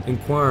Jordan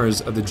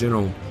inquires of the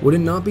general, "Would it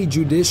not be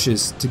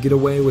judicious to get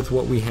away with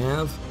what we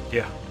have?"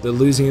 The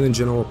Louisiana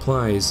general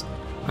replies,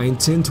 "I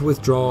intend to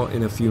withdraw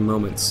in a few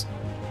moments."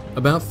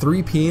 About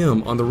 3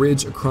 p.m. on the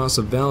ridge across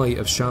the valley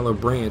of Shiloh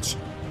Branch,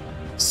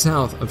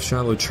 south of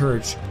Shiloh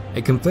Church,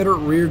 a Confederate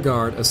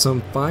rearguard of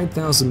some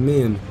 5,000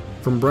 men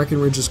from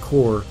Breckinridge's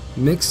corps,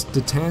 mixed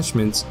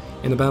detachments,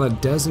 and about a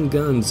dozen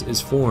guns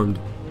is formed.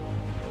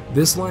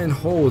 This line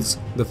holds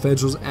the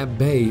Federals at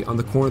bay on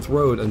the Corinth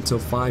Road until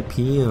 5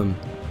 p.m.,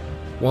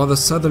 while the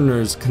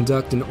Southerners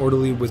conduct an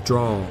orderly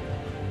withdrawal.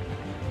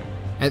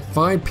 At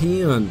 5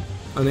 p.m.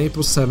 on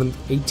April 7,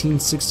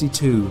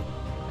 1862,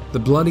 the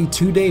bloody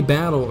two-day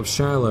Battle of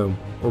Shiloh,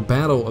 or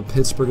Battle of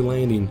Pittsburgh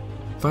Landing,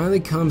 finally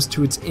comes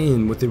to its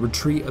end with the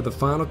retreat of the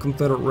final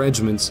Confederate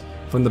regiments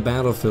from the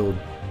battlefield.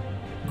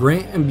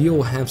 Grant and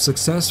Buell have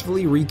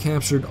successfully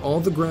recaptured all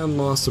the ground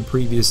lost the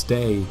previous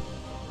day,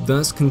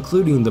 thus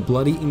concluding the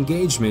bloody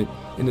engagement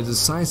in a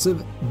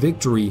decisive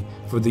victory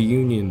for the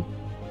Union.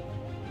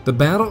 The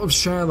Battle of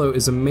Shiloh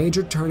is a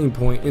major turning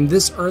point in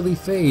this early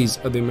phase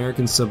of the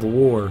American Civil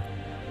War.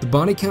 The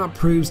body count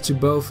proves to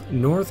both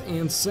North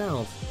and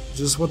South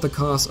just what the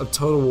cost of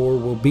total war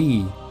will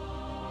be,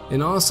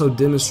 and also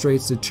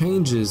demonstrates the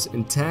changes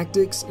in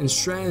tactics and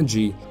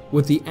strategy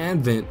with the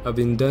advent of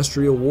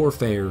industrial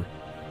warfare.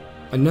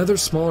 Another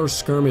smaller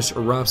skirmish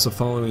erupts the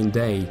following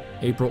day,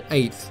 April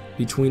 8th,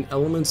 between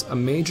elements of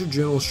Major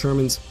General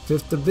Sherman's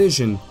 5th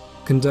Division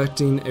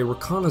conducting a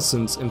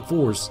reconnaissance in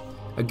force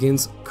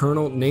against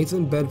Colonel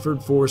Nathan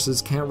Bedford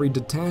Forrest's cavalry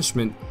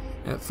detachment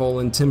at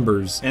fallen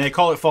timbers. And they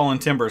call it fallen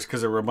timbers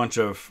because there were a bunch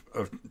of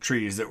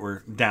trees that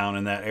were down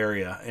in that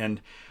area.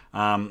 And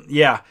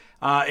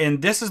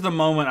and this is the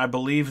moment I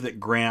believe that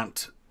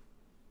Grant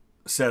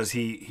says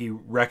he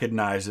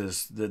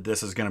recognizes that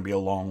this is going to be a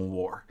long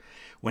war.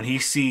 When he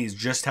sees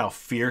just how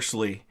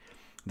fiercely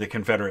the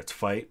Confederates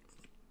fight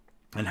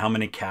and how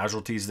many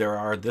casualties there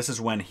are, this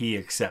is when he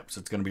accepts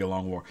it's going to be a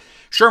long war.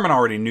 Sherman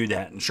already knew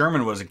that, and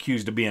Sherman was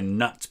accused of being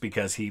nuts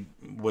because he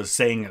was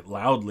saying it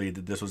loudly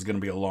that this was going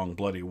to be a long,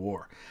 bloody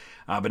war.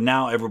 But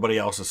now everybody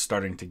else is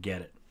starting to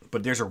get it.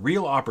 But there's a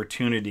real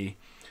opportunity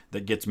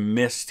that gets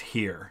missed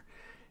here,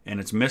 and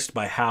it's missed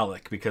by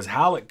Halleck, because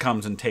Halleck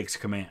comes and takes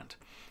command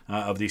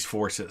of these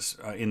forces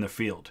in the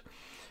field.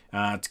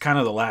 It's kind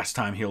of the last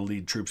time he'll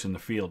lead troops in the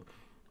field.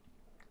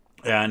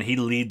 And he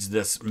leads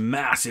this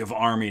massive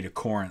army to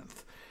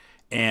Corinth.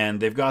 And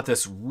they've got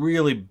this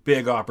really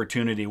big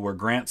opportunity where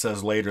Grant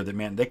says later that,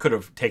 man, they could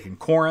have taken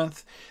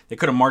Corinth, they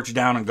could have marched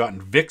down and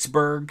gotten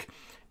Vicksburg,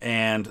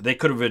 and they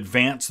could have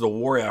advanced the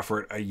war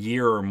effort a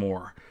year or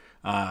more.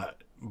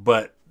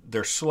 But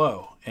they're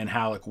slow, and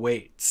Halleck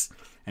waits.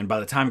 And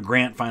by the time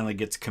Grant finally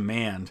gets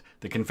command,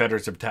 the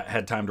Confederates have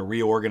had time to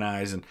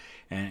reorganize,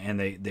 and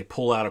they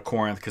pull out of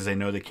Corinth because they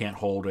know they can't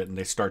hold it, and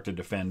they start to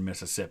defend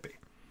Mississippi.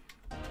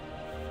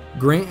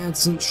 Grant had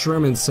sent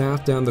Sherman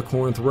south down the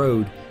Corinth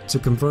Road to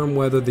confirm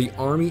whether the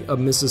Army of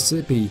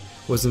Mississippi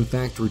was in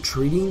fact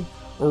retreating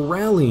or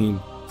rallying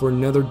for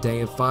another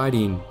day of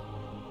fighting.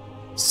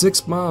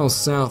 6 miles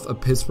south of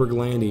Pittsburgh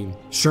Landing,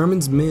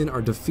 Sherman's men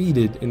are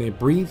defeated in a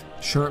brief,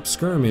 sharp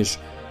skirmish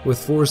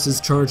with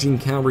forces charging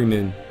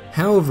cavalrymen.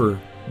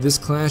 However, this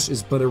clash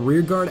is but a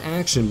rearguard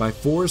action by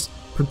Forrest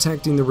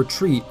protecting the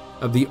retreat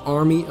of the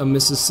Army of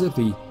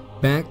Mississippi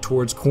back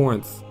towards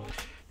Corinth.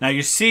 Now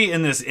you see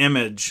in this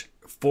image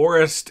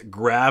Forrest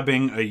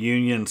grabbing a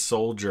Union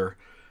soldier.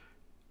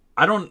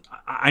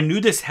 I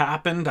knew this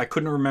happened. I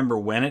couldn't remember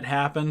when it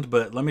happened,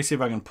 but let me see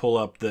if I can pull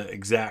up the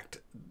exact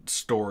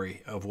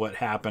story of what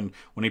happened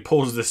when he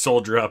pulls this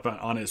soldier up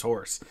on his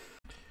horse.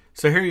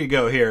 So here you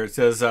go. Here it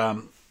says,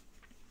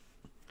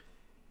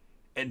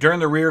 during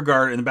the rear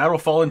guard in the Battle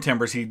of Fallen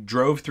Timbers, he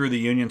drove through the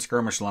Union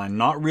skirmish line,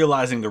 not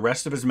realizing the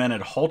rest of his men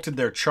had halted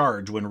their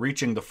charge when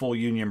reaching the full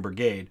Union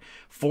brigade.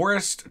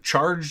 Forrest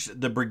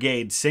charged the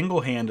brigade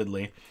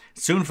single-handedly,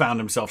 soon found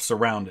himself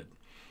surrounded.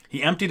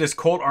 He emptied his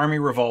Colt Army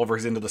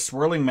revolvers into the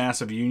swirling mass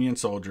of Union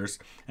soldiers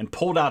and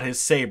pulled out his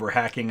saber,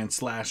 hacking and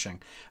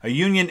slashing. A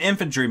Union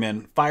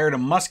infantryman fired a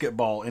musket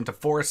ball into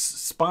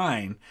Forrest's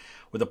spine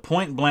with a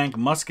point-blank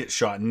musket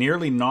shot,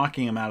 nearly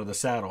knocking him out of the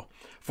saddle.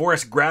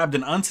 Forrest grabbed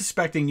an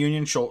unsuspecting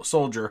Union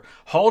soldier,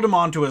 hauled him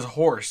onto his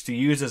horse to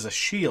use as a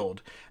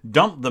shield,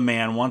 dumped the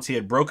man once he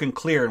had broken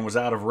clear and was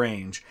out of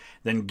range,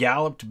 then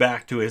galloped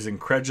back to his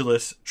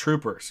incredulous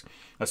troopers.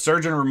 A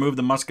surgeon removed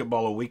the musket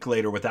ball a week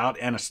later without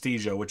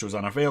anesthesia, which was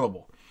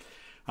unavailable.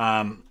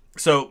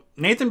 So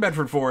Nathan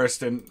Bedford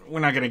Forrest, and we're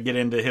not going to get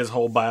into his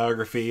whole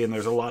biography, and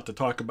there's a lot to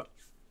talk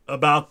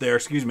about there,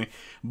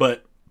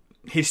 but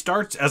he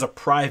starts as a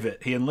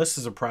private. He enlists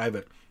as a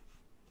private.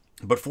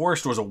 But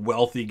Forrest was a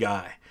wealthy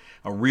guy,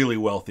 a really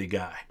wealthy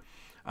guy.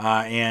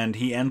 And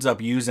he ends up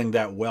using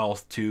that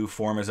wealth to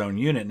form his own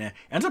unit. And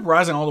ends up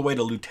rising all the way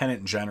to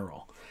lieutenant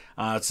general.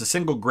 It's the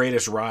single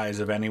greatest rise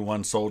of any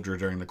one soldier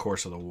during the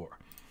course of the war.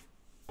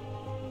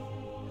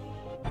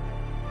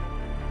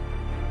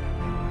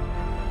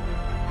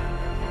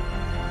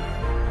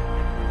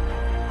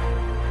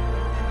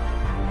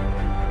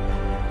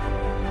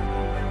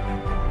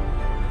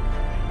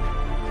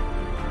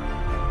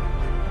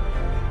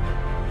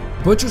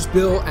 Butcher's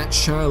Bill at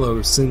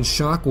Shiloh sends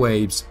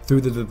shockwaves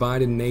through the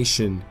divided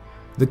nation.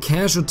 The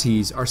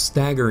casualties are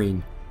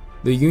staggering.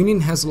 The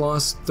Union has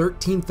lost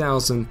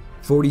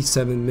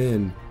 13,047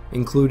 men,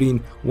 including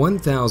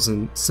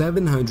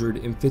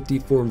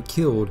 1,754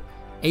 killed,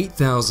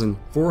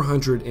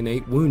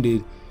 8,408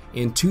 wounded,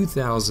 and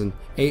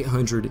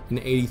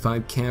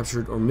 2,885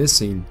 captured or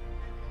missing.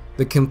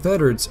 The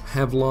Confederates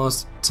have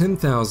lost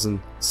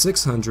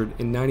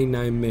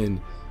 10,699 men,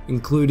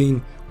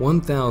 including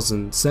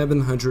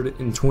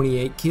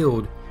 1,728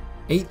 killed,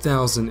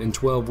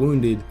 8,012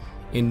 wounded,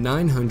 and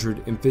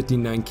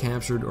 959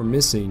 captured or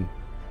missing.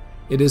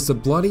 It is the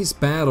bloodiest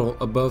battle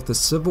of both the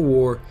Civil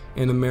War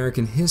and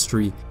American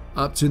history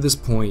up to this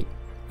point.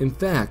 In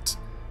fact,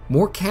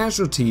 more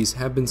casualties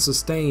have been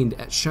sustained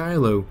at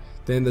Shiloh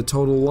than the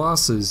total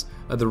losses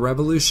of the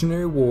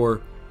Revolutionary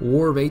War,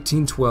 War of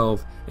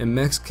 1812, and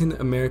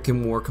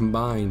Mexican-American War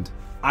combined.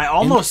 I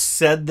almost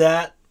said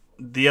that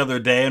the other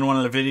day in one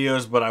of the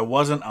videos, but I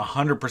wasn't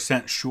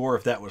 100% sure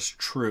if that was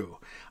true.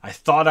 I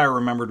thought I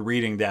remembered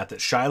reading that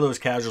Shiloh's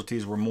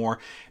casualties were more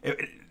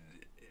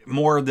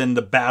than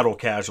the battle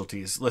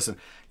casualties. Listen,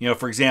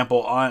 for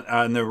example,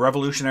 in the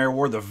Revolutionary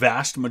War, the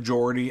vast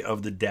majority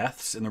of the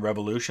deaths in the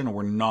Revolution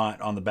were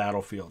not on the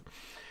battlefield.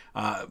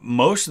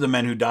 Most of the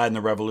men who died in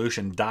the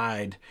Revolution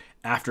died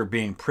after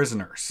being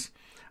prisoners.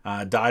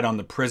 Died on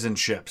the prison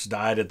ships,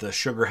 died at the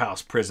Sugar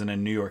House prison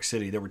in New York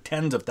City. There were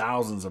tens of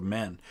thousands of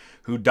men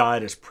who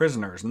died as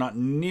prisoners. Not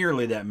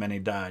nearly that many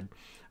died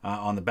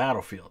on the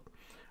battlefield.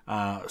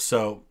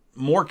 So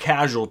more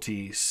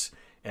casualties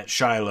at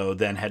Shiloh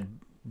than had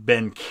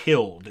been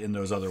killed in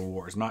those other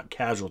wars, not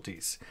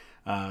casualties.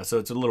 So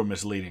it's a little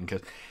misleading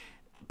because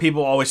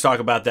people always talk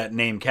about that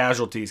name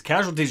casualties.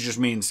 Casualties just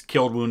means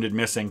killed, wounded,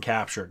 missing,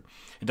 captured.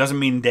 It doesn't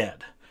mean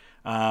dead.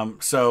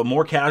 So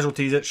more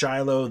casualties at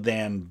Shiloh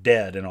than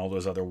dead in all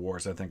those other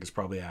wars, I think is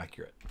probably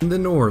accurate. In the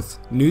North,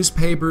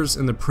 newspapers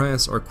and the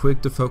press are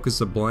quick to focus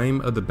the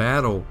blame of the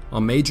battle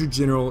on Major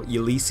General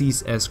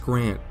Ulysses S.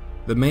 Grant,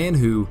 the man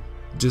who,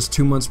 just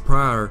 2 months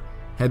prior,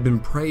 had been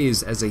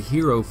praised as a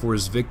hero for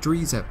his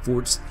victories at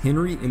Forts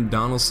Henry and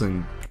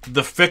Donelson.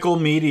 The fickle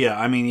media,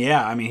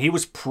 he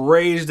was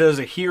praised as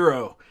a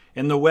hero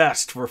in the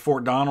West for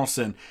Fort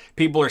Donelson.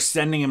 People are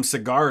sending him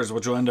cigars,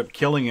 which will end up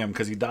killing him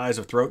because he dies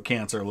of throat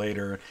cancer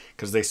later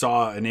because they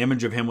saw an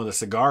image of him with a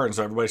cigar, and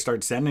so everybody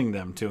started sending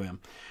them to him.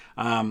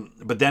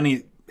 But then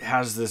he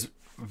has this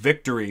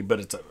victory, but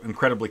it's an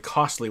incredibly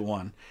costly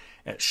one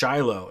at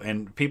Shiloh,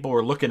 and people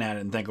were looking at it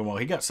and thinking, well,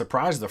 he got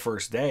surprised the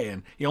first day,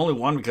 and he only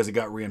won because he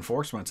got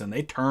reinforcements, and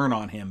they turn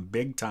on him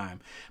big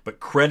time. But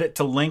credit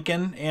to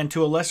Lincoln and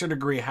to a lesser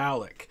degree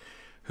Halleck,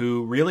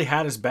 who really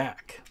had his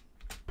back.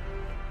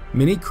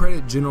 Many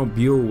credit General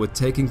Buell with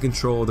taking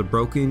control of the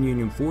broken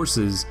Union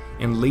forces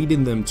and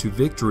leading them to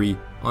victory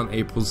on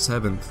April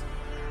 7th.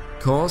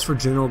 Calls for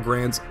General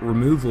Grant's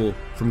removal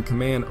from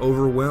command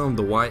overwhelmed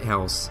the White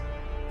House.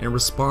 In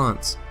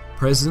response,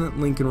 President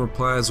Lincoln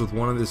replies with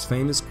one of his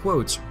famous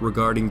quotes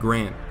regarding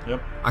Grant.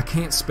 Yep. "I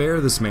can't spare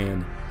this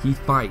man. He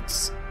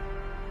fights."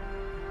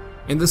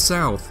 In the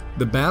South,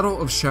 the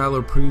Battle of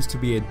Shiloh proves to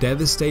be a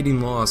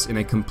devastating loss and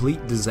a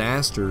complete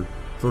disaster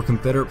for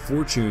Confederate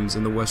fortunes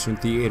in the Western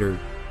Theater.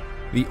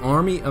 The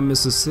Army of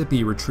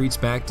Mississippi retreats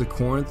back to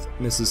Corinth,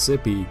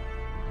 Mississippi,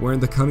 where in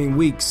the coming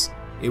weeks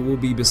it will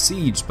be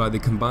besieged by the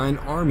combined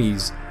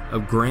armies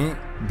of Grant,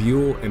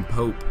 Buell, and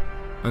Pope,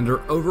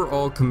 under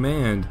overall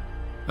command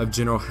of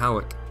General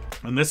Halleck.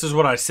 And this is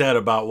what I said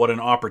about what an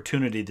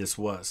opportunity this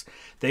was.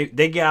 They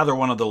gather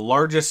one of the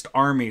largest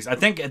armies, I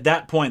think at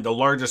that point the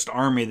largest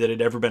army that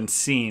had ever been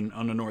seen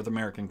on the North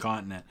American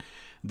continent,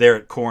 there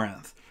at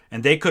Corinth.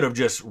 And they could have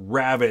just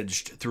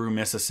ravaged through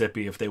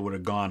Mississippi if they would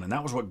have gone. And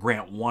that was what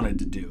Grant wanted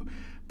to do.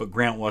 But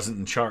Grant wasn't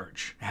in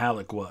charge.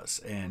 Halleck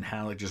was. And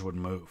Halleck just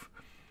wouldn't move.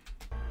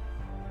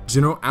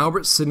 General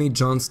Albert Sidney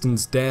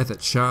Johnston's death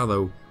at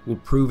Shiloh will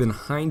prove in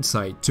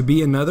hindsight to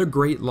be another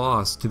great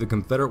loss to the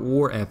Confederate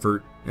war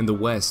effort in the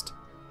West,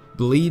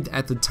 believed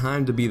at the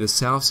time to be the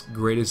South's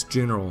greatest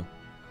general.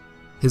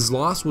 His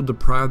loss will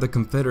deprive the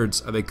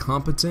Confederates of a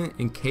competent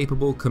and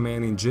capable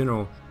commanding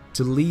general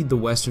to lead the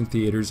Western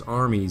Theater's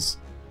armies.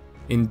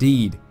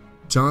 Indeed,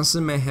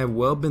 Johnston may have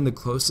well been the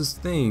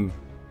closest thing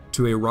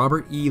to a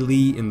Robert E.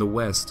 Lee in the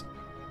West,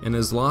 and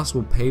his loss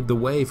will pave the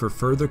way for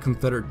further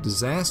Confederate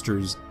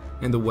disasters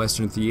in the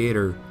Western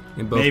Theater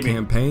in both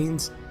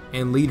campaigns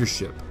and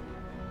leadership.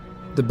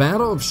 The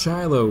Battle of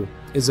Shiloh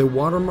is a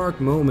watermark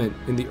moment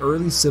in the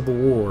early Civil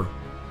War.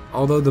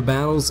 Although the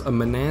battles of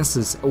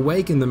Manassas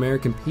awakened the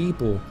American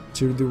people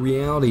to the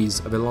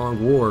realities of a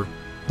long war,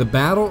 the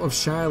Battle of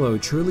Shiloh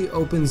truly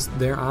opens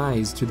their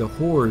eyes to the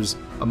horrors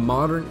of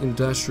modern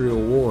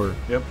industrial war.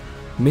 Yep.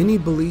 Many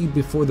believed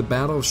before the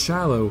Battle of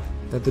Shiloh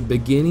that the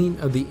beginning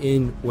of the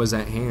end was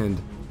at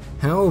hand.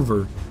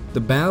 However,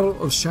 the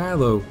Battle of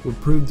Shiloh would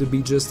prove to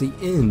be just the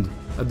end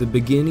of the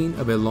beginning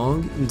of a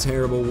long and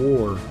terrible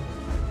war.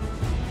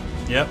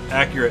 Yep,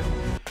 accurate.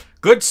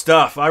 Good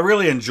stuff. I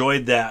really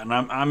enjoyed that, and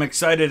I'm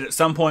excited. At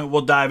some point,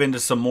 we'll dive into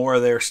some more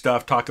of their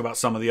stuff, talk about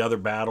some of the other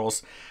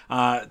battles.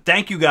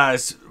 Thank you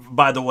guys,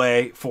 by the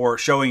way, for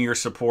showing your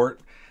support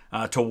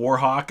to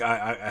Warhawk.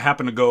 I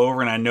happened to go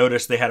over and I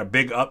noticed they had a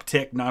big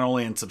uptick, not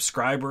only in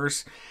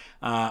subscribers,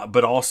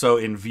 but also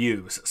in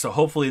views. So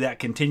hopefully that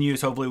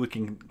continues. Hopefully we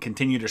can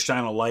continue to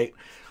shine a light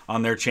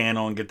on their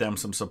channel and get them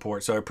some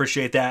support. So I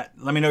appreciate that.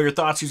 Let me know your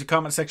thoughts. Use the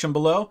comment section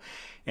below,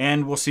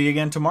 and we'll see you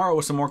again tomorrow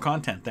with some more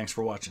content. Thanks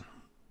for watching.